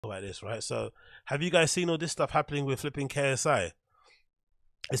about this, right? So have you guys seen all this stuff happening with flipping KSI?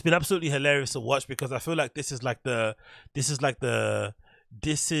 It's been absolutely hilarious to watch because I feel like this is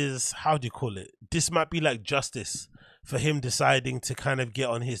how do you call it? This might be like justice for him deciding to kind of get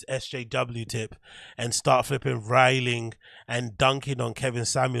on his SJW tip and start flipping riling and dunking on Kevin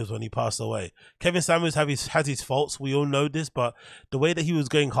Samuels when he passed away. Kevin Samuels has his faults, we all know this, but the way that he was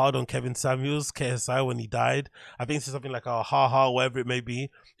going hard on Kevin Samuels, KSI, when he died, I think it's something like a ha, whatever it may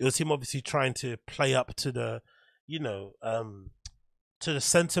be. It was him obviously trying to play up to the, you know, to the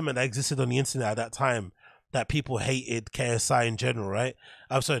sentiment that existed on the internet at that time, that people hated KSI in general, right?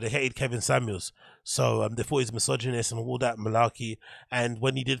 I'm sorry, they hated Kevin Samuels. So they thought he's misogynist and all that malarkey. And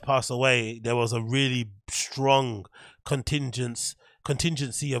when he did pass away, there was a really strong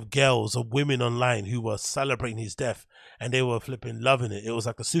contingency of girls, of women online who were celebrating his death, and they were flipping loving it. It was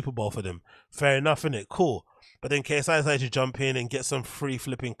like a Super Bowl for them. Fair enough, innit? Cool. But then KSI decided to jump in and get some free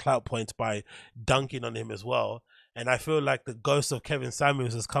flipping clout points by dunking on him as well. And I feel like the ghost of Kevin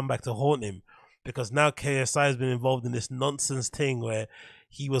Samuels has come back to haunt him, because now KSI has been involved in this nonsense thing where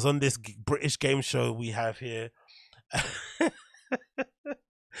he was on this British game show we have here.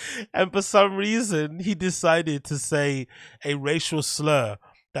 And for some reason, he decided to say a racial slur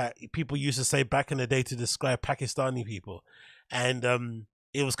that people used to say back in the day to describe Pakistani people. And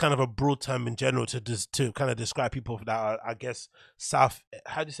it was kind of a broad term in general to kind of describe people that are, I guess, South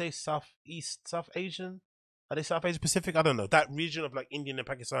Asian? Are they South Asia Pacific? I don't know. That region of like Indian and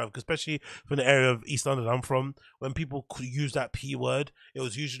Pakistan, especially from the area of East London I'm from, when people could use that P word, it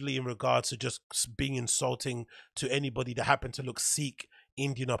was usually in regards to just being insulting to anybody that happened to look Sikh,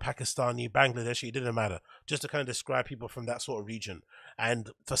 Indian or Pakistani, Bangladeshi, it didn't matter. Just to kind of describe people from that sort of region. And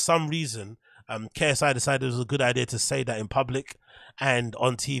for some reason, KSI decided it was a good idea to say that in public and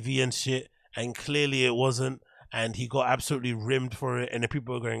on TV and shit, and clearly it wasn't. And he got absolutely rimmed for it, and the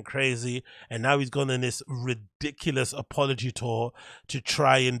people were going crazy. And now he's gone on this ridiculous apology tour to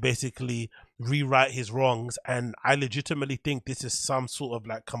try and basically rewrite his wrongs. And I legitimately think this is some sort of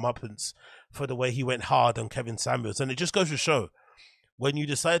like comeuppance for the way he went hard on Kevin Samuels. And it just goes to show, when you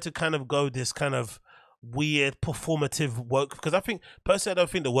decide to kind of go this kind of weird performative work, because I think personally, I don't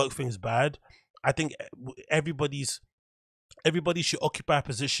think the work thing is bad. I think everybody should occupy a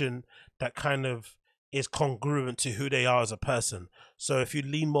position that kind of is congruent to who they are as a person. So if you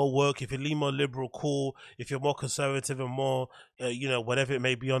lean more woke, if you lean more liberal, cool. If you're more conservative and more, whatever it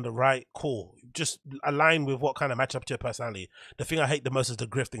may be on the right, cool. Just align with what kind of match up to your personality. The thing I hate the most is the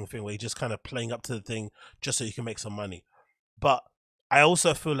grifting thing, where you're just kind of playing up to the thing just so you can make some money. But I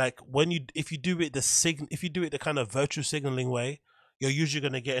also feel like if you do it the kind of virtue signaling way, you're usually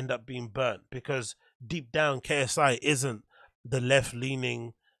going to end up being burnt, because deep down KSI isn't the left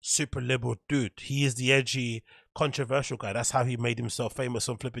leaning super liberal dude. He is the edgy, controversial guy. That's how he made himself famous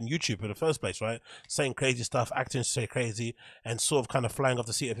on flipping YouTube in the first place, right? Saying crazy stuff, acting so crazy, and sort of kind of flying off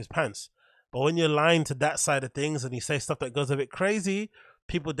the seat of his pants. But when you're lying to that side of things and you say stuff that goes a bit crazy,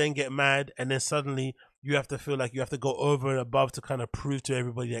 people then get mad, and then suddenly you have to feel like you have to go over and above to kind of prove to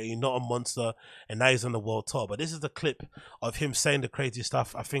everybody that you're not a monster, and now he's on the world tour. But this is the clip of him saying the crazy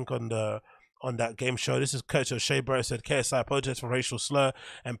stuff, I think, on that game show. This is Kurt Shaber said KSI apologized for racial slur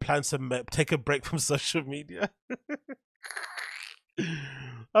and plans to take a break from social media.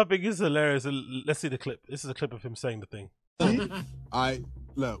 I think it's hilarious. Let's see the clip. This is a clip of him saying the thing.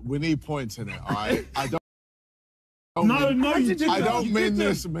 Look, we need points in it. I don't don't mean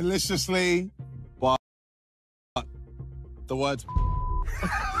this maliciously, but the words.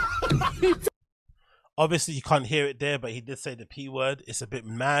 Obviously, you can't hear it there, but he did say the P word. It's a bit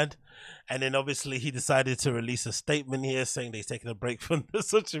mad. And then obviously he decided to release a statement here saying that he's taking a break from the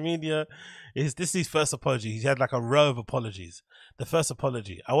social media. This is his first apology. He's had like a row of apologies. The first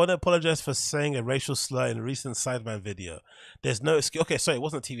apology: I want to apologize for saying a racial slur in a recent Sideman video. There's no excuse. Okay, sorry, it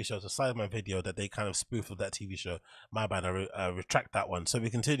wasn't a TV show. It's a Sideman video that they kind of spoofed of that TV show. My bad, I retract that one. So we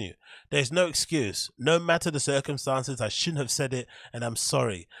continue. There's no excuse. No matter the circumstances, I shouldn't have said it, and I'm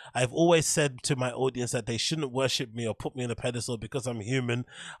sorry. I've always said to my audience that they shouldn't worship me or put me on a pedestal because I'm human.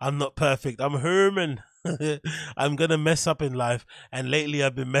 I'm not perfect. I'm human. I'm gonna mess up in life, and lately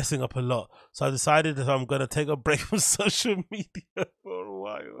I've been messing up a lot. So I decided that I'm gonna take a break from social media for a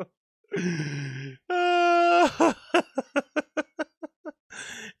while.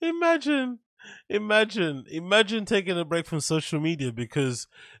 Imagine taking a break from social media because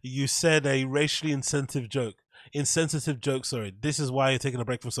you said a racially insensitive joke. Sorry. This is why you're taking a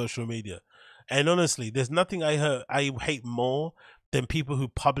break from social media. And honestly, there's nothing I hate more than people who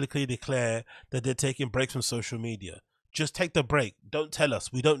publicly declare that they're taking breaks from social media. Just take the break. Don't tell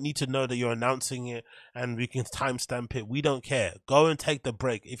us. We don't need to know that you're announcing it and we can timestamp it. We don't care. Go and take the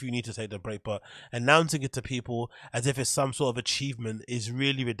break if you need to take the break. But announcing it to people as if it's some sort of achievement is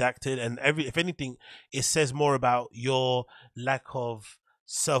really redacted. And if anything, it says more about your lack of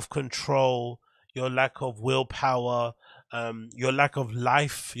self-control, your lack of willpower, your lack of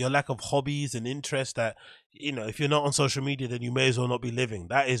life, your lack of hobbies and interests that, you know, if you're not on social media, then you may as well not be living.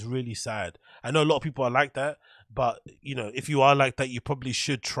 That is really sad. I know a lot of people are like that, but, you know, if you are like that, you probably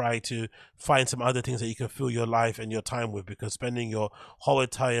should try to find some other things that you can fill your life and your time with, because spending your whole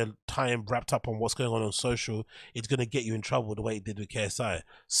entire time wrapped up on what's going on social, it's going to get you in trouble the way it did with KSI.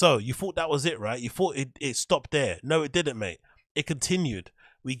 So you thought that was it, right? You thought it stopped there. No, it didn't, mate. It continued.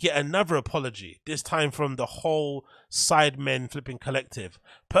 We get another apology, this time from the whole Sidemen flipping collective.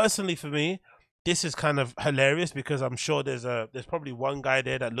 Personally, for me, this is kind of hilarious because I'm sure there's probably one guy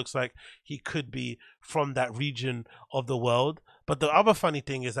there that looks like he could be from that region of the world. But the other funny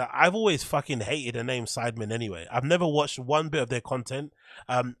thing is that I've always fucking hated the name Sidemen anyway. I've never watched one bit of their content.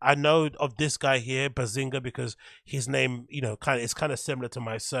 I know of this guy here, Bazinga, because his name, you know, it's kind of similar to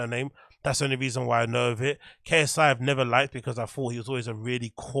my surname. That's the only reason why I know of it. KSI I've never liked because I thought he was always a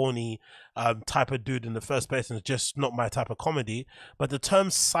really corny type of dude in the first place, and it's just not my type of comedy. But the term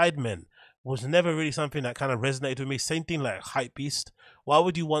Sidemen was never really something that kind of resonated with me. Same thing like Hype Beast. Why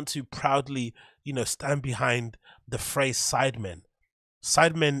would you want to proudly, you know, stand behind the phrase Sidemen?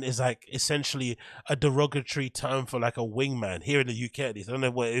 Sidemen is like essentially a derogatory term for like a wingman here in the UK at least. I don't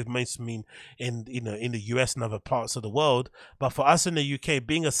know what it might mean in, you know, in the US and other parts of the world, but for us in the UK,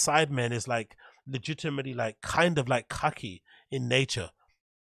 being a sideman is like legitimately like kind of like cocky in nature.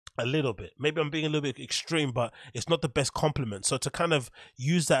 A little bit. Maybe I'm being a little bit extreme, but it's not the best compliment. So to kind of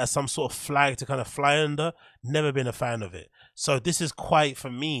use that as some sort of flag to kind of fly under, never been a fan of it. So this is quite,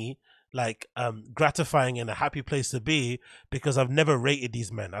 for me, like gratifying and a happy place to be, because I've never rated these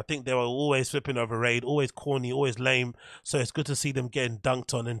men. I think they were always flipping overrated, always corny, always lame. So it's good to see them getting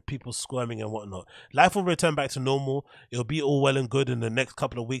dunked on and people squirming and whatnot. Life will return back to normal. It'll be all well and good in the next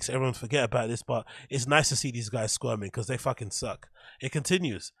couple of weeks. Everyone forget about this, but it's nice to see these guys squirming because they fucking suck. It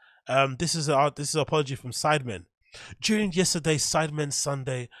continues. This is an apology from Sidemen. During yesterday's Sidemen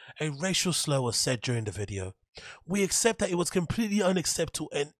Sunday, a racial slur was said during the video. We accept that it was completely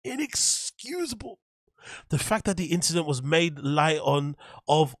unacceptable and inexcusable. The fact that the incident was made light on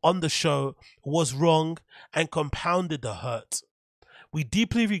the show was wrong and compounded the hurt. We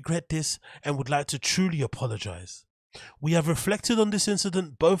deeply regret this and would like to truly apologize. We have reflected on this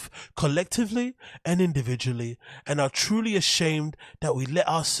incident both collectively and individually and are truly ashamed that we let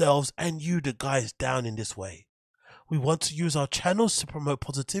ourselves and you, the guys, down in this way. We want to use our channels to promote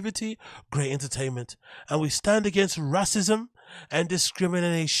positivity, great entertainment, and we stand against racism and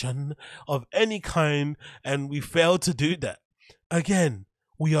discrimination of any kind, and we fail to do that. Again,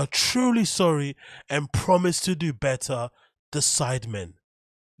 we are truly sorry and promise to do better. The Sidemen.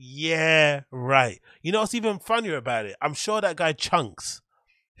 Yeah, right. You know what's even funnier about it? I'm sure that guy Chunks,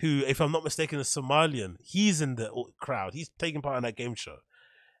 who, if I'm not mistaken, is Somalian, he's in the crowd. He's taking part in that game show.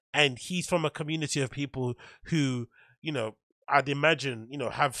 And he's from a community of people who, you know, I'd imagine, you know,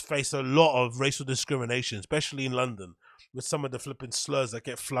 have faced a lot of racial discrimination, especially in London, with some of the flipping slurs that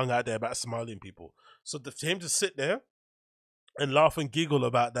get flung out there about Somalian people. So for him to sit there and laugh and giggle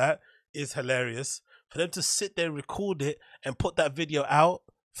about that is hilarious. For them to sit there, record it, and put that video out,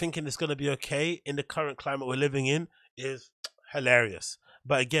 thinking it's going to be okay in the current climate we're living in, is hilarious.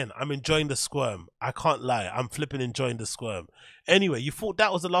 But again, I'm enjoying the squirm. I can't lie. I'm flipping enjoying the squirm. Anyway, you thought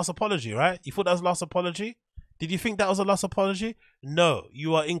that was the last apology, right? You thought that was the last apology? Did you think that was the last apology? No,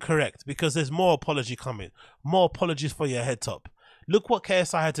 you are incorrect, because there's more apology coming. More apologies for your head top. Look what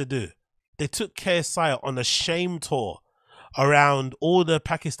KSI had to do. They took KSI on a shame tour around all the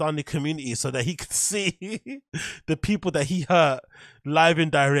Pakistani community so that he could see the people that he hurt live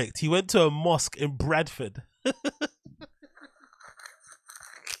and direct. He went to a mosque in Bradford.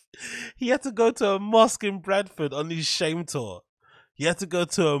 He had to go to a mosque in Bradford on his shame tour. He had to go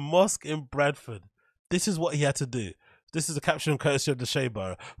to a mosque in Bradford. This is what he had to do. This is a caption courtesy of the Shea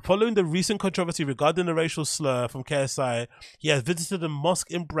Bar. Following the recent controversy regarding the racial slur from KSI, he has visited a mosque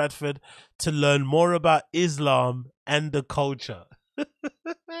in Bradford to learn more about Islam and the culture.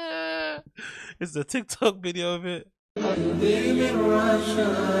 It's a TikTok video of it.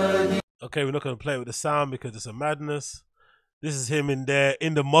 Okay, we're not going to play with the sound because it's a madness. This is him in there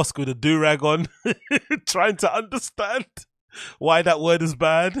in the mosque with a do-rag on, trying to understand why that word is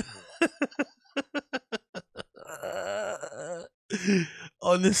bad.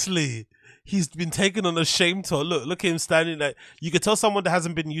 Honestly, he's been taken on a shame tour. Look at him standing there. You could tell someone that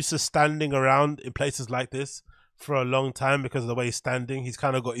hasn't been used to standing around in places like this for a long time because of the way he's standing. He's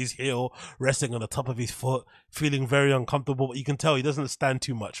kind of got his heel resting on the top of his foot, feeling very uncomfortable. But you can tell he doesn't stand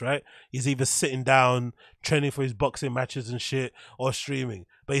too much, right? He's either sitting down, training for his boxing matches and shit, or streaming.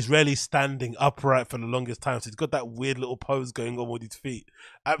 But he's rarely standing upright for the longest time. So he's got that weird little pose going on with his feet.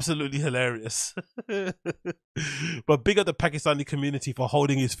 Absolutely hilarious. But big up the Pakistani community for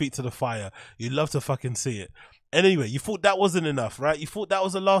holding his feet to the fire. You love to fucking see it. Anyway, you thought that wasn't enough, right? You thought that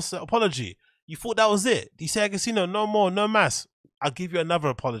was the last apology. You thought that was it. You say, Agostinho, no more, no mass. I'll give you another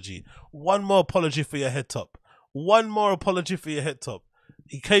apology. One more apology for your head top. One more apology for your head top.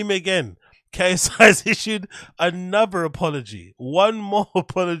 He came again. KSI has issued another apology. One more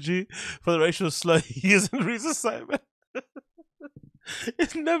apology for the racial slur he used in recent assignment.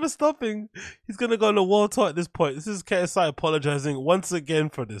 It's never stopping. He's going to go on a world tour at this point. This is KSI apologizing once again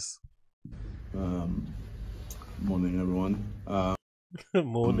for this. Morning, everyone.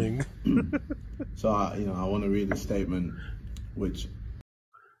 Morning. So, I want to read a statement which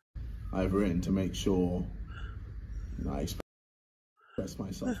I've written to make sure I express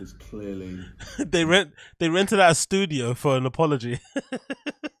myself as clearly. They rented out a studio for an apology.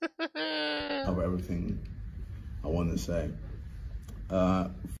 Of everything I want to say.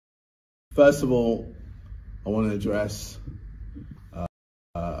 First of all, I want to address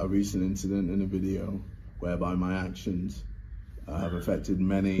a recent incident in a video whereby my actions have affected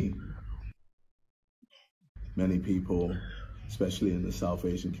many people, especially in the South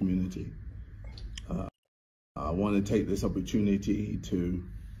Asian community. I want to take this opportunity to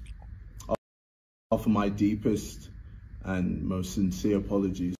offer my deepest and most sincere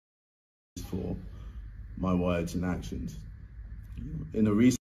apologies for my words and actions. In a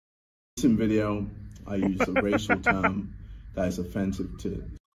recent video, I used a racial term that is offensive to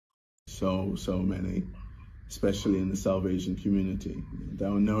so many, especially in the South Asian community.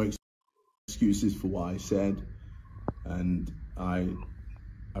 There were no excuses for what I said, and I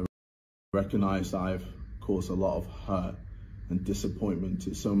recognize I've caused a lot of hurt and disappointment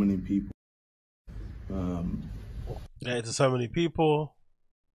to so many people. To so many people.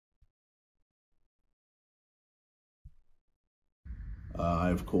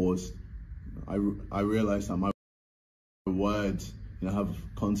 I've caused. I realize that my words, have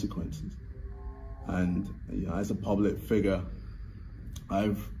consequences, and as a public figure,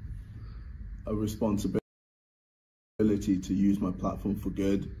 I've a responsibility to use my platform for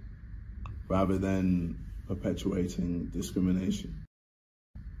good rather than perpetuating discrimination.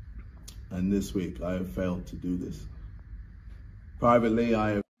 And this week I have failed to do this. Privately, I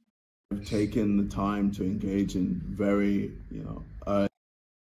have taken the time to engage in very,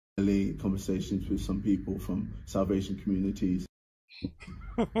 early conversations with some people from South Asian communities,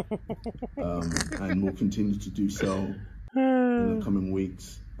 and will continue to do so in the coming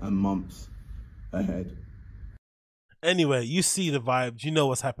weeks and months ahead. Anyway, you see the vibes, you know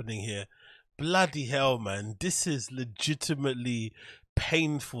what's happening here. Bloody hell, man. This is legitimately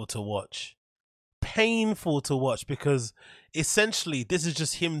painful to watch. Painful to watch, because essentially this is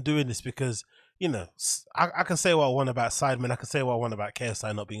just him doing this because, I can say what I want about Sidemen, I can say what I want about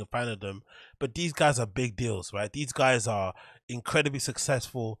KSI not being a fan of them, but these guys are big deals, right? These guys are incredibly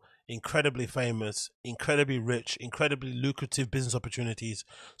successful, incredibly famous, incredibly rich, incredibly lucrative business opportunities.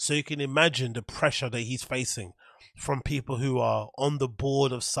 So you can imagine the pressure that he's facing from people who are on the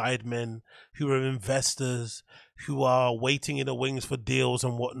board of Sidemen, who are investors, who are waiting in the wings for deals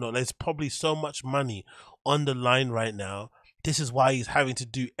and whatnot. There's probably so much money on the line right now. This is why he's having to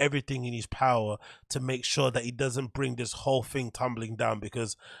do everything in his power to make sure that he doesn't bring this whole thing tumbling down,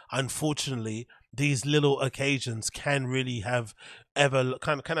 because unfortunately these little occasions can really have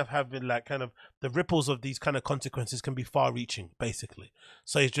kind of have been the ripples of these kind of consequences can be far reaching, basically.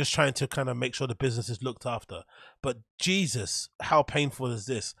 So he's just trying to kind of make sure the business is looked after. But Jesus, how painful is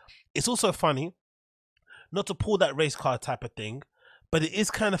this? It's also funny, not to pull that race card type of thing, but it is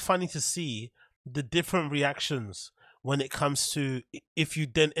kind of funny to see the different reactions when it comes to if you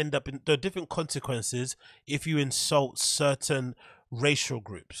then end up in the different consequences if you insult certain racial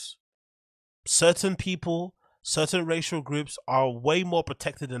groups. Certain people, certain racial groups are way more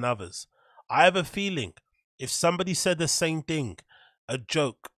protected than others. I have a feeling if somebody said the same thing, a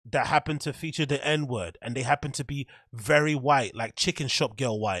joke that happened to feature the N-word, and they happen to be very white, like chicken shop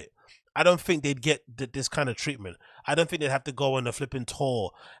girl white, I don't think they'd get this kind of treatment. I don't think they'd have to go on a flipping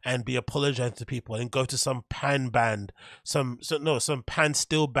tour and be apologizing to people and go to some pan band, some pan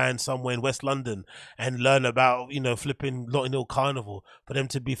steel band somewhere in West London and learn about, you know, flipping Notting Hill Carnival for them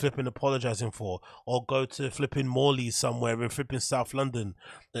to be flipping apologizing for, or go to flipping Morley's somewhere in flipping South London.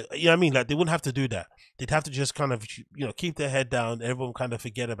 You know what I mean? Like, they wouldn't have to do that. They'd have to just kind of, you know, keep their head down. Everyone kind of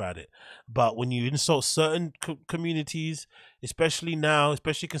forget about it. But when you insult certain communities, especially now,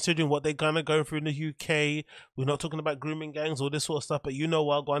 especially considering what they're gonna go through in the UK, we're not talking about grooming gangs, all this sort of stuff. But you know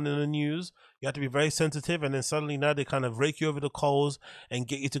what, going in the news, you have to be very sensitive. And then suddenly now they kind of rake you over the coals and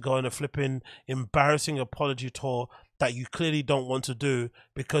get you to go on a flipping embarrassing apology tour that you clearly don't want to do,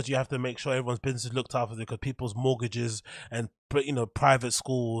 because you have to make sure everyone's business is looked after, because people's mortgages and, you know, private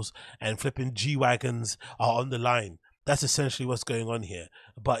schools and flipping G-Wagons are on the line. That's essentially what's going on here.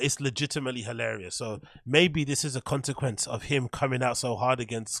 But it's legitimately hilarious. So maybe this is a consequence of him coming out so hard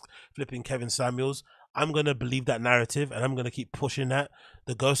against flipping Kevin Samuels. I'm going to believe that narrative, and I'm going to keep pushing that.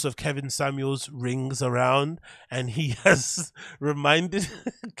 The ghost of Kevin Samuels rings around, and he has reminded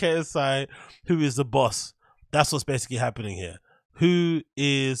KSI who is the boss. That's what's basically happening here. Who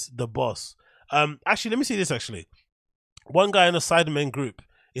is the boss? Actually, let me see this actually. One guy in the Sidemen group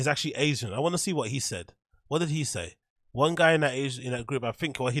is actually Asian. I want to see what he said. What did he say? One guy in that group, I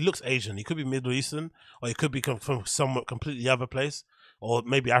think, well, he looks Asian. He could be Middle Eastern, or he could be from somewhat completely other place, or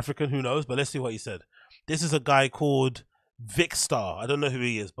maybe African, who knows? But let's see what he said. This is a guy called Vicstar. I don't know who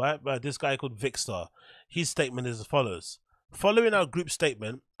he is, but this guy called Vicstar. His statement is as follows. Following our group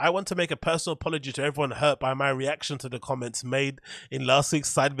statement, I want to make a personal apology to everyone hurt by my reaction to the comments made in last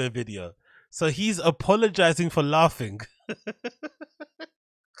week's Sidemen video. So he's apologizing for laughing.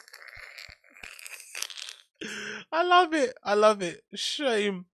 I love it. I love it.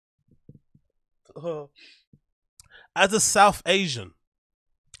 Shame. As a South Asian,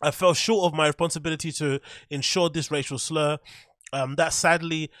 I fell short of my responsibility to ensure this racial slur that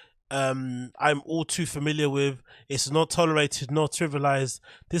sadly I'm all too familiar with. It's not tolerated nor trivialized.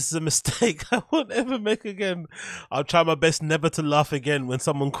 This is a mistake I won't ever make again. I'll try my best never to laugh again when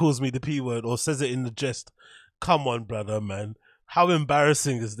someone calls me the P word or says it in the jest. Come on, brother, man. How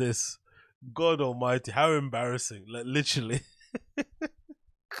embarrassing is this? God almighty, how embarrassing. Like, literally.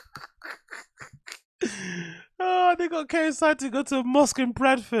 Oh, they got KSI to go to a mosque in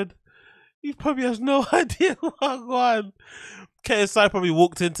Bradford. He probably has no idea what's going on. KSI probably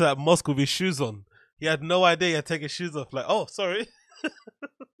walked into that mosque with his shoes on. He had no idea he had taken his shoes off. Like, oh, sorry.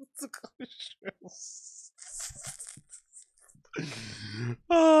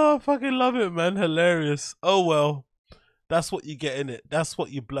 Oh, I fucking love it, man. Hilarious. Oh, well. That's what you get, in it. That's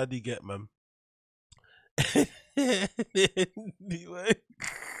what you bloody get, man. Anyway.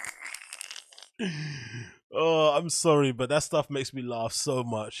 Oh, I'm sorry, but that stuff makes me laugh so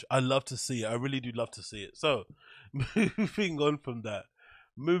much. I love to see it. I really do love to see it. So, moving on from that.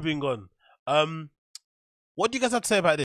 Moving on. What do you guys have to say about this?